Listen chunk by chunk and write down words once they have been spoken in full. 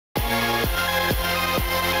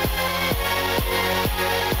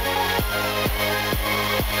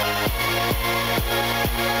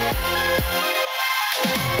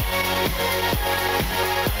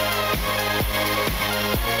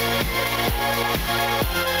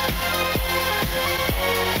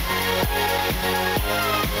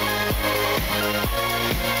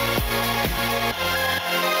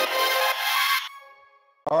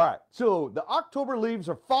All right, so the October leaves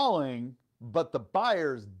are falling, but the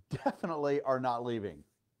buyers definitely are not leaving.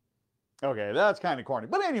 Okay, that's kind of corny.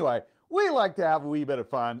 But anyway, we like to have a wee bit of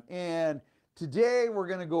fun. And today we're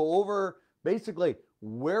going to go over basically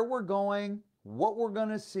where we're going, what we're going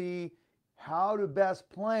to see, how to best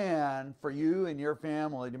plan for you and your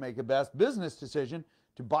family to make a best business decision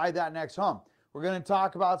to buy that next home. We're going to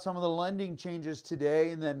talk about some of the lending changes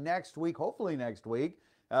today, and then next week, hopefully next week,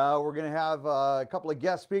 we're going to have a couple of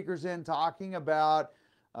guest speakers in talking about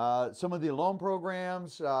some of the loan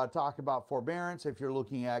programs, talk about forbearance if you're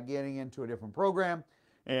looking at getting into a different program.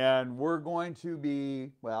 And we're going to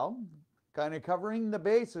be, well, kind of covering the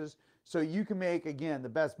bases so you can make, again, the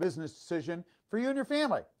best business decision for you and your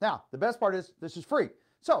family. Now, the best part is this is free.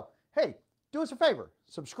 So, hey, do us a favor,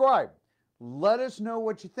 subscribe. Let us know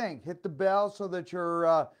what you think. Hit the bell so that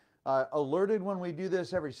you're alerted when we do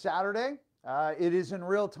this every Saturday. It is in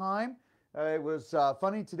real time. It was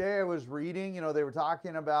funny today. I was reading, they were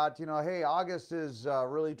talking about, hey, August is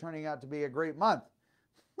really turning out to be a great month.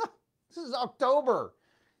 This is October.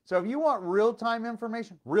 So if you want real-time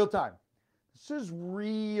information, real-time. This is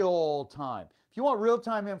real time. If you want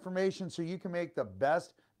real-time information so you can make the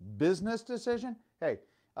best business decision, hey,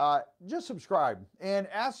 just subscribe and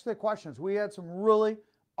ask the questions. We had some really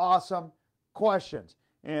awesome questions.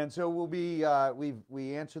 And so we'll be,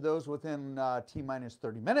 we answer those within T-minus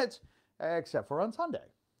 30 minutes, except for on Sunday.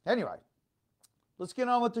 Anyway, let's get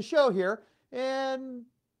on with the show here and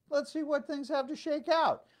let's see what things have to shake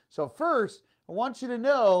out. So first, I want you to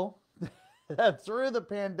know that through the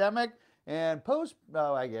pandemic and post,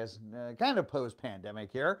 I guess, kind of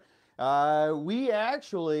post-pandemic here, we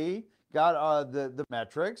actually got the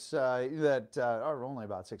metrics that are only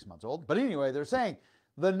about 6 months old. But anyway, they're saying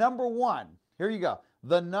the number one, here you go,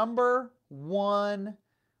 the number one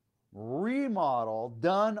remodel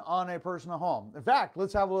done on a personal home. In fact,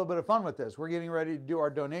 let's have a little bit of fun with this. We're getting ready to do our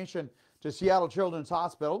donation to Seattle Children's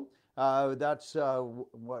Hospital. That's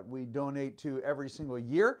what we donate to every single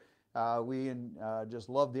year. We just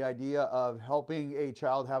love the idea of helping a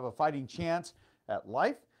child have a fighting chance at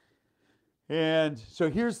life. And so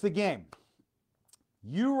here's the game.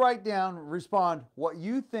 You write down, respond, what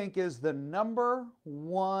you think is the number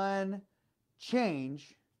one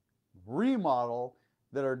change, remodel,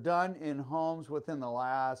 that are done in homes within the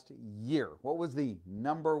last year. What was the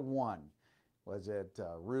number one? Was it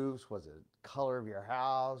roofs? Was it color of your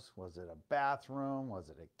house? Was it a bathroom? Was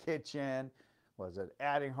it a kitchen? Was it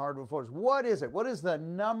adding hardwood floors? What is it? What is the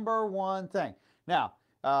number one thing? Now,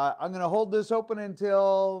 I'm going to hold this open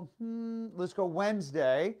until, let's go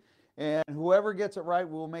Wednesday. And whoever gets it right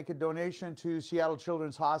will make a donation to Seattle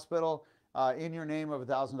Children's Hospital in your name of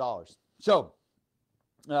 $1,000. So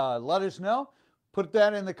let us know. Put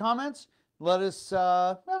that in the comments. Let us,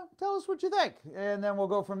 well, tell us what you think. And then we'll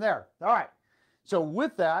go from there. All right. So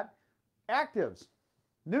with that, actives,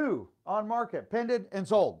 new, on market, pended, and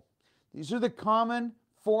sold. These are the common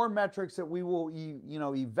four metrics that we will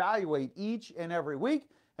evaluate each and every week.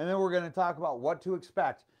 And then we're going to talk about what to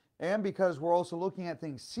expect. And because we're also looking at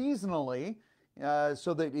things seasonally,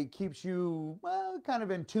 so that it keeps you, well, kind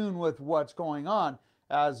of in tune with what's going on.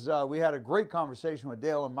 As we had a great conversation with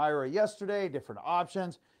Dale and Myra yesterday, different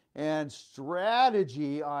options and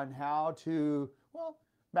strategy on how to, well,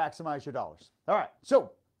 maximize your dollars. All right,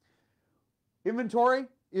 so inventory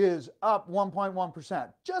is up 1.1%,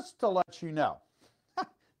 just to let you know.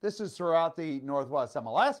 This is throughout the Northwest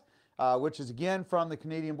MLS, which is again from the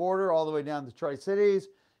Canadian border all the way down to Tri-Cities.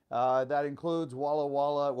 That includes Walla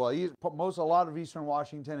Walla, well, a lot of Eastern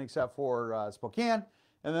Washington except for Spokane.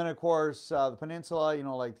 And then, of course, the peninsula,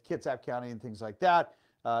 like Kitsap County and things like that,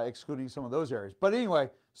 excluding some of those areas. But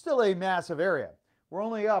anyway, still a massive area. We're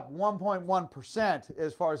only up 1.1%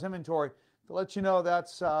 as far as inventory. To let you know,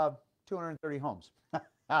 that's 230 homes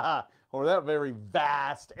over that very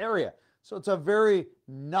vast area. So it's a very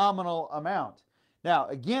nominal amount. Now,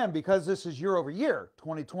 again, because this is year over year,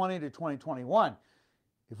 2020 to 2021,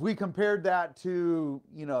 if we compared that to,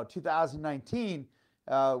 2019,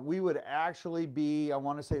 we would actually be, I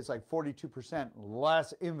want to say it's like 42%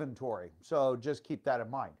 less inventory. So just keep that in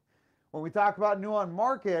mind. When we talk about new on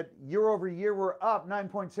market, year over year, we're up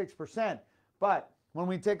 9.6%. But when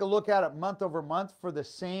we take a look at it month over month for the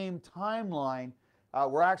same timeline,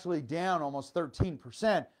 we're actually down almost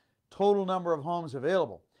 13% total number of homes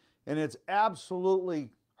available. And it's absolutely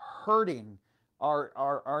hurting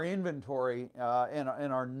our inventory and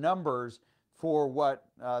our numbers for what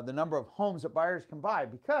the number of homes that buyers can buy.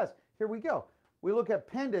 Because here we go, we look at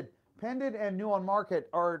pended and new on market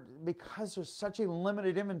are, because there's such a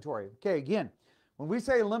limited inventory. Okay, again, when we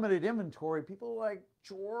say limited inventory, people are like,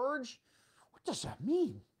 George, what What does that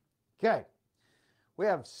mean? Okay, we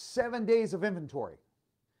have 7 days of inventory.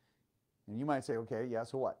 And you might say, okay, yeah,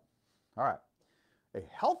 so what? All right, a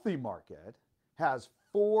healthy market has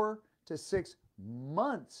 4 to 6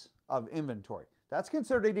 months of inventory. That's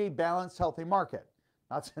considered a balanced, healthy market,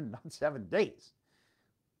 not 7 days.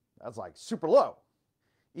 That's like super low.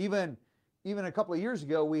 Even a couple of years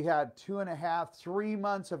ago, we had 2.5, 3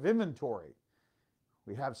 months of inventory.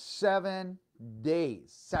 We have 7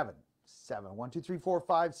 days, seven. 1, 2, 3, 4,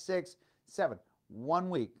 5, 6, 7. 1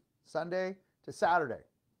 week, Sunday to Saturday,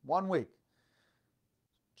 1 week.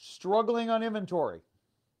 Struggling on inventory.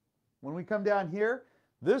 When we come down here,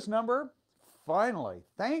 this number finally,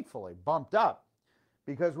 thankfully, bumped up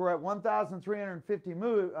because we're at 1,350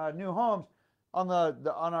 new homes on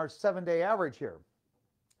our 7-day average here.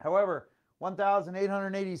 However,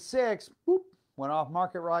 1,886 went off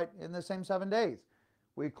market right in the same 7 days.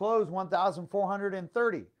 We closed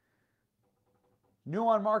 1,430. New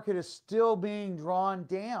on market is still being drawn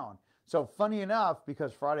down. So funny enough,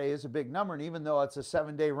 because Friday is a big number, and even though it's a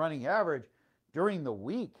 7-day running average, during the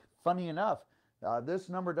week, funny enough, this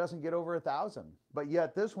number doesn't get over 1,000, but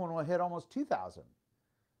yet this one will hit almost 2,000.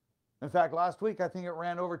 In fact, last week I think it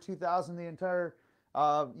ran over 2,000 the entire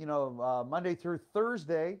Monday through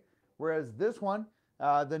Thursday, whereas this one,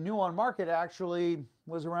 the new on market actually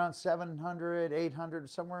was around 700, 800,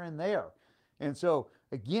 somewhere in there. And so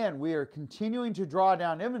again, we are continuing to draw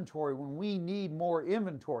down inventory when we need more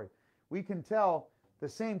inventory. We can tell the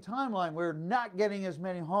same timeline, we're not getting as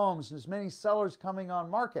many homes, as many sellers coming on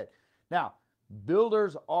market. Now,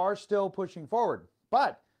 builders are still pushing forward,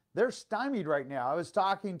 but they're stymied right now. I was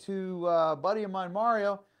talking to a buddy of mine,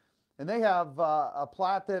 Mario, and they have a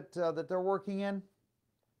plat that they're working in,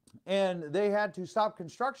 and they had to stop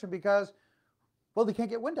construction because, well, they can't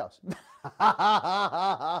get windows.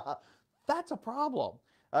 That's a problem.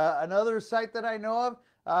 Another site that I know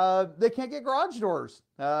of, they can't get garage doors,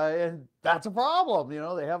 and that's a problem.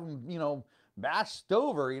 They have them, mashed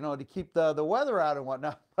over, to keep the weather out and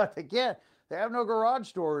whatnot, but they can't. They have no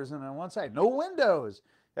garage doors, and on one side, no windows.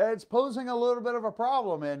 It's posing a little bit of a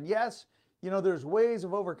problem, and yes, there's ways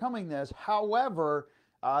of overcoming this. However,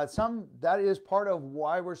 that is part of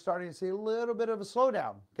why we're starting to see a little bit of a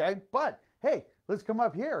slowdown, okay? But, hey, let's come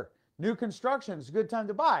up here. New construction is a good time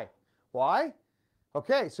to buy. Why?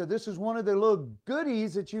 Okay, so this is one of the little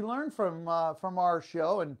goodies that you learn from our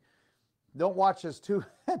show, and don't watch this 2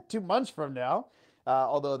 months from now,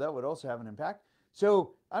 although that would also have an impact.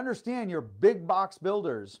 So understand your big box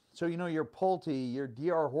builders. So your Pulte, your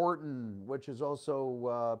D.R. Horton, which is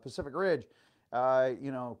also Pacific Ridge,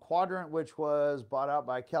 Quadrant, which was bought out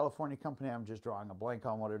by a California company. I'm just drawing a blank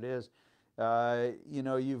on what it is.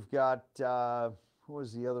 You've got, who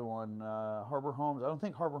was the other one? Harbor Homes. I don't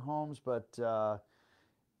think Harbor Homes, but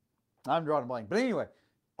I'm drawing a blank. But anyway,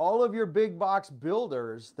 all of your big box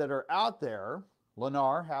builders that are out there,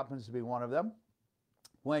 Lennar happens to be one of them.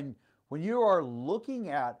 When you are looking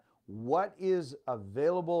at what is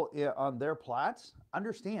available on their plats,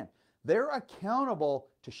 understand they're accountable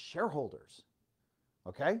to shareholders.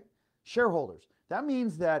 Okay? Shareholders. That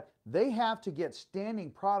means that they have to get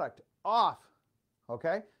standing product off.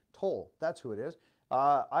 Okay? Toll. That's who it is.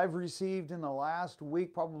 I've received in the last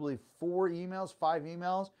week probably 5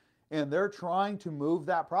 emails, and they're trying to move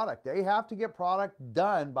that product. They have to get product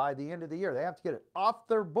done by the end of the year. They have to get it off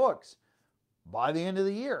their books by the end of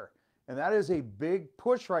the year. And that is a big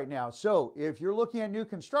push right now. So if you're looking at new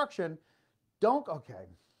construction,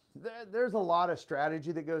 there's a lot of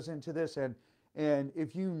strategy that goes into this. And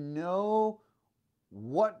if you know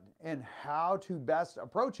what and how to best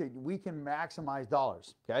approach it, we can maximize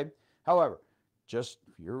dollars, okay? However, if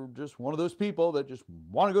you're just one of those people that just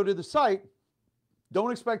want to go to the site,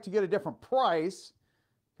 don't expect to get a different price,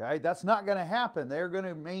 okay? That's not going to happen. They're going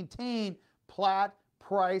to maintain plat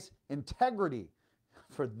price integrity.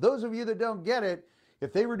 For those of you that don't get it,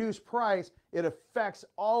 if they reduce price, it affects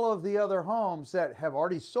all of the other homes that have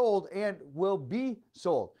already sold and will be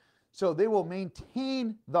sold. So they will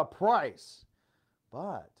maintain the price.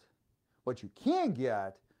 But what you can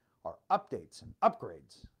get are updates and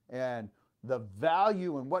upgrades. And the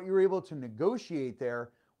value and what you're able to negotiate there,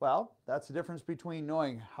 well, that's the difference between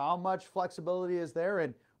knowing how much flexibility is there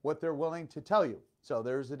and what they're willing to tell you. So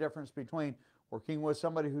there's the difference between working with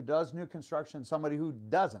somebody who does new construction, somebody who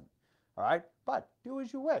doesn't, all right? But do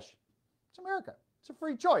as you wish. It's America. It's a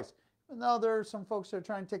free choice. Even though there are some folks that are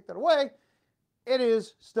trying to take that away, it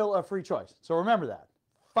is still a free choice. So remember that.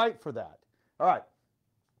 Fight for that. All right.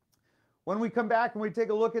 When we come back and we take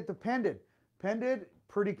a look at the pended,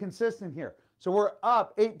 pretty consistent here. So we're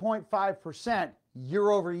up 8.5%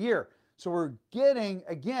 year over year. So we're getting,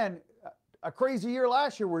 again, a crazy year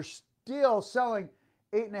last year, we're still selling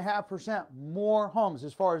 8.5% more homes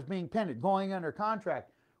as far as being pending, going under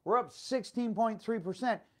contract. We're up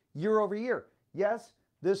 16.3% year over year. Yes,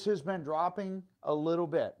 this has been dropping a little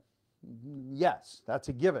bit. Yes, that's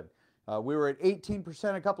a given. We were at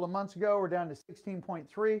 18% a couple of months ago. We're down to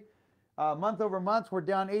 16.3. Month over month, we're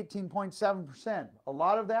down 18.7%. A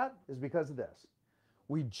lot of that is because of this.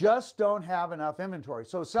 We just don't have enough inventory.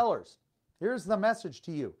 So sellers, here's the message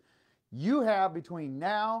to you. You have between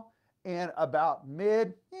now and about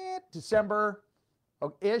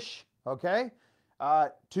mid-December-ish, okay,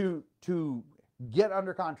 to get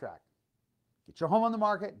under contract. Get your home on the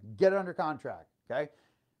market, get under contract, okay?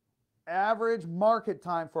 Average market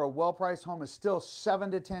time for a well-priced home is still 7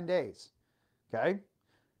 to 10 days, okay?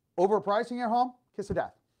 Overpricing your home, kiss of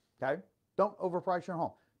death, okay? Don't overprice your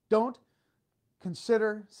home. Don't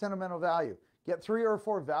consider sentimental value. Get 3 or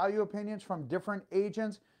 4 value opinions from different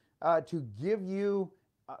agents to give you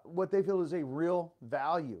what they feel is a real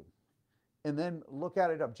value, and then look at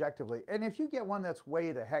it objectively. And if you get one that's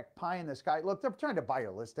way the heck pie in the sky, look, they're trying to buy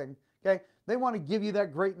your listing, okay? They want to give you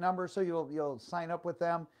that great number so you'll sign up with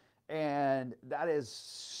them, and that is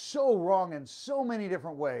so wrong in so many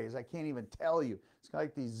different ways. I can't even tell you. It's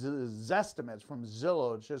like these estimates from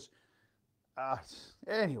Zillow. It's just,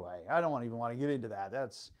 anyway, I don't even want to get into that.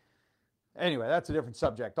 Anyway, that's a different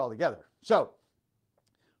subject altogether. So,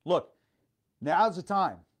 look, now's the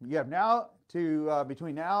time. You have now to,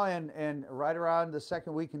 between now and right around the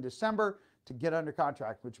second week in December to get under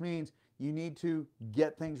contract, which means you need to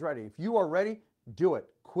get things ready. If you are ready, do it.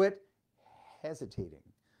 Quit hesitating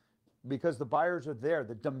because the buyers are there.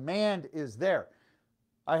 The demand is there.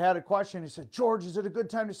 I had a question. He said, George, is it a good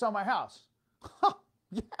time to sell my house?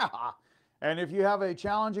 Yeah. And if you have a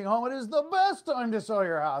challenging home, it is the best time to sell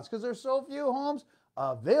your house because there's so few homes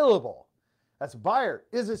available. That's a buyer.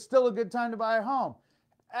 Is it still a good time to buy a home?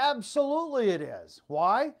 Absolutely it is.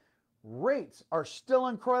 Why? Rates are still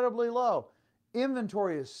incredibly low.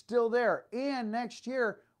 Inventory is still there. And next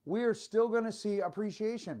year, we are still going to see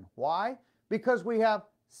appreciation. Why? Because we have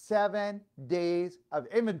 7 days of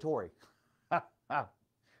inventory.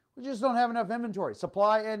 We just don't have enough inventory.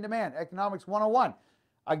 Supply and demand, economics 101.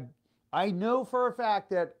 I know for a fact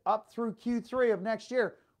that up through Q3 of next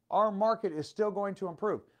year, our market is still going to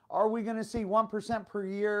improve. Are we going to see 1% per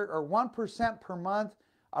year or 1% per month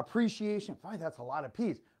appreciation? Boy, that's a lot of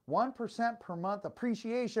P's. 1% per month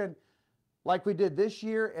appreciation like we did this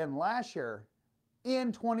year and last year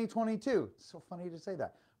in 2022. It's so funny to say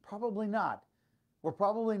that. Probably not. We're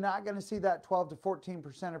probably not going to see that 12 to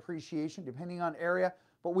 14% appreciation depending on area,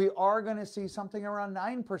 but we are going to see something around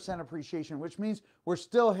 9% appreciation, which means we're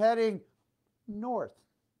still heading north.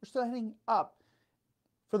 We're still heading up.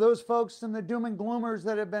 For those folks and the doom and gloomers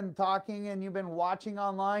that have been talking and you've been watching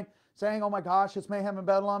online saying, oh my gosh, it's mayhem and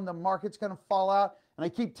bedlam, the market's going to fall out, and I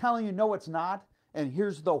keep telling you, no, it's not, and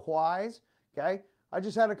here's the whys, okay? I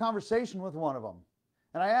just had a conversation with one of them,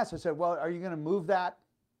 and I asked, I said, well, are you going to move that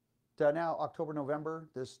to now October, November,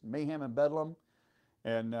 this mayhem and bedlam?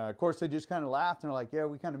 And of course, they just kind of laughed and they're like, yeah,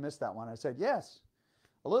 we kind of missed that one. I said, yes,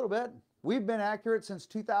 a little bit. We've been accurate since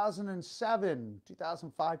 2007,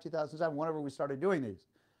 2005, 2007, whenever we started doing these.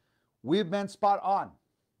 We've been spot on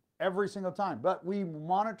every single time, but we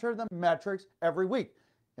monitor the metrics every week.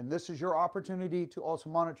 And this is your opportunity to also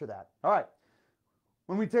monitor that. All right.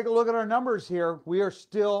 When we take a look at our numbers here, we are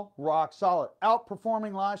still rock solid.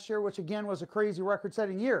 Outperforming last year, which again was a crazy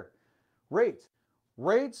record-setting year.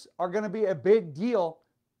 Rates are going to be a big deal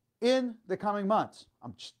in the coming months.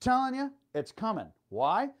 I'm just telling you, it's coming.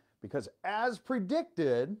 Why? Because as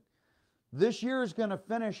predicted, this year is going to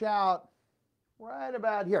finish out right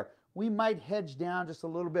about here. We might hedge down just a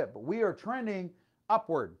little bit, but we are trending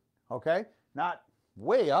upward, okay? Not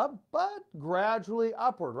way up, but gradually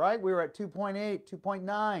upward, right? We were at 2.8,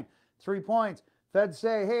 2.9, 3 points. Feds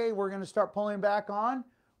say, hey, we're going to start pulling back on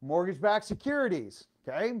mortgage-backed securities,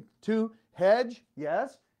 okay? To hedge,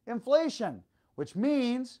 yes, inflation, which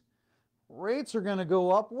means rates are going to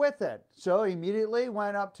go up with it. So immediately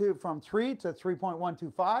went up from 3 to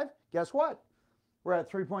 3.125. Guess what? We're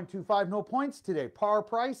at 3.25, no points today, par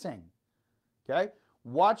pricing, okay?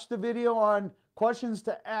 Watch the video on questions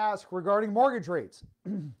to ask regarding mortgage rates.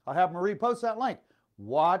 I'll have Marie post that link.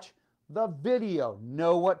 Watch the video,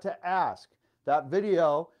 know what to ask. That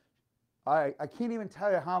video, I can't even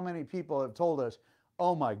tell you how many people have told us,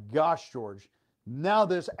 oh my gosh, George, now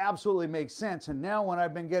this absolutely makes sense. And now when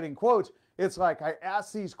I've been getting quotes, it's like I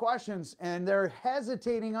ask these questions and they're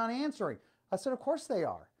hesitating on answering. I said, of course they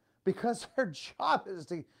are, because their job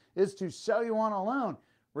is to sell you on a loan,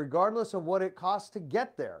 regardless of what it costs to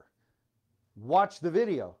get there. Watch the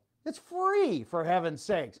video. It's free, for heaven's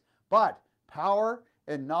sakes. But power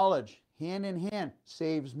and knowledge, hand in hand,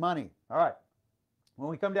 saves money. All right. When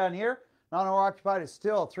we come down here, non-owner occupied is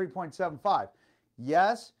still 3.75.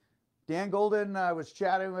 Yes, Dan Golden, I was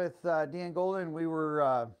chatting with Dan Golden. We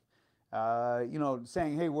were,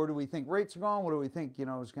 saying, hey, where do we think rates are going? What do we think,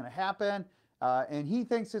 is going to happen? And he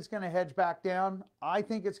thinks it's going to hedge back down. I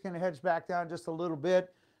think it's going to hedge back down just a little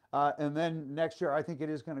bit. And then next year, I think it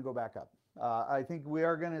is going to go back up. I think we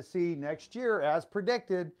are going to see next year, as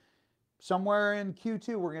predicted, somewhere in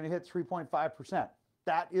Q2, we're going to hit 3.5%.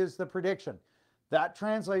 That is the prediction. That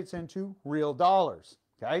translates into real dollars,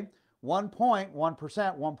 okay? 1 point,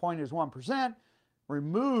 1%, 1 point is 1%,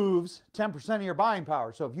 removes 10% of your buying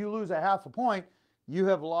power. So if you lose a half a point, you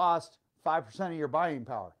have lost 5% of your buying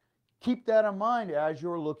power. Keep that in mind as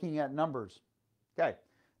you're looking at numbers. Okay,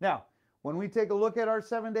 now, when we take a look at our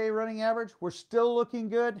 7-day running average, we're still looking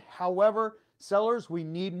good. However, sellers, we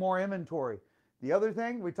need more inventory. The other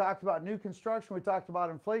thing, we talked about new construction, we talked about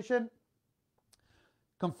inflation.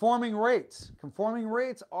 Conforming rates. Conforming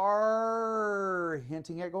rates are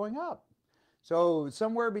hinting at going up. So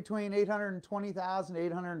somewhere between 820,000,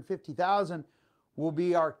 850,000 will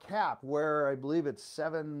be our cap, where I believe it's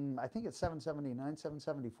 779,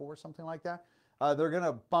 774, something like that. They're going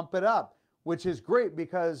to bump it up, which is great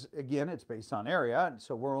because, again, it's based on area. And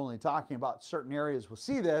so we're only talking about certain areas will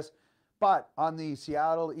see this. But on the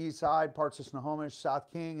Seattle, East Side, parts of Snohomish,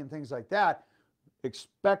 South King, and things like that,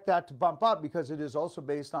 expect that to bump up because it is also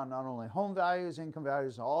based on not only home values, income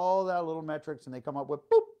values, all that little metrics, and they come up with,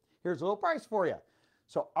 boop, here's a little price for you.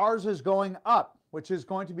 So ours is going up, which is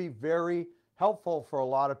going to be very helpful for a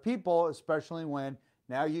lot of people, especially when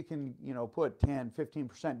now you can, put 10,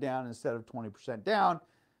 15% down instead of 20% down,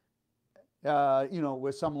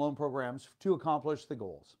 with some loan programs to accomplish the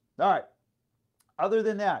goals. All right. Other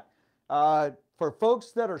than that, for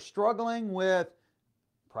folks that are struggling with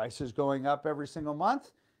prices going up every single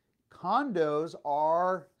month, condos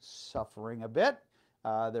are suffering a bit.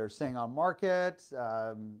 They're staying on market.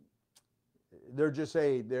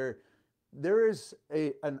 There is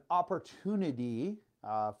an opportunity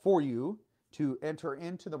for you to enter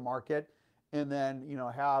into the market and then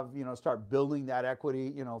start building that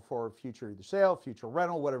equity for future either sale, future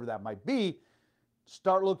rental, whatever that might be.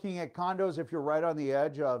 Start looking at condos if you're right on the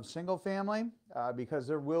edge of single family, because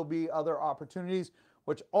there will be other opportunities,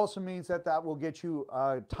 which also means that will get you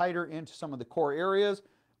tighter into some of the core areas.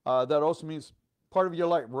 That also means part of your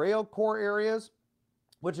light rail core areas,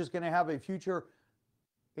 which is going to have a future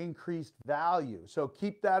increased value. So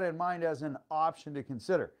keep that in mind as an option to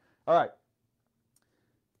consider. All right.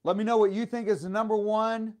 Let me know what you think is the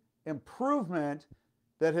 #1 improvement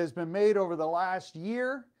that has been made over the last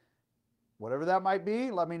year. Whatever that might be,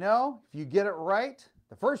 let me know. If you get it right,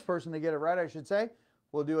 the first person to get it right, I should say,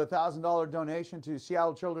 we'll do a $1,000 donation to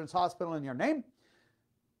Seattle Children's Hospital in your name.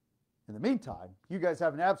 In the meantime, you guys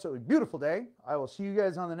have an absolutely beautiful day. I will see you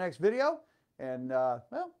guys on the next video. And,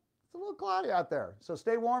 it's a little cloudy out there. So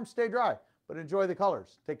stay warm, stay dry, but enjoy the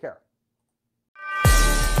colors. Take care.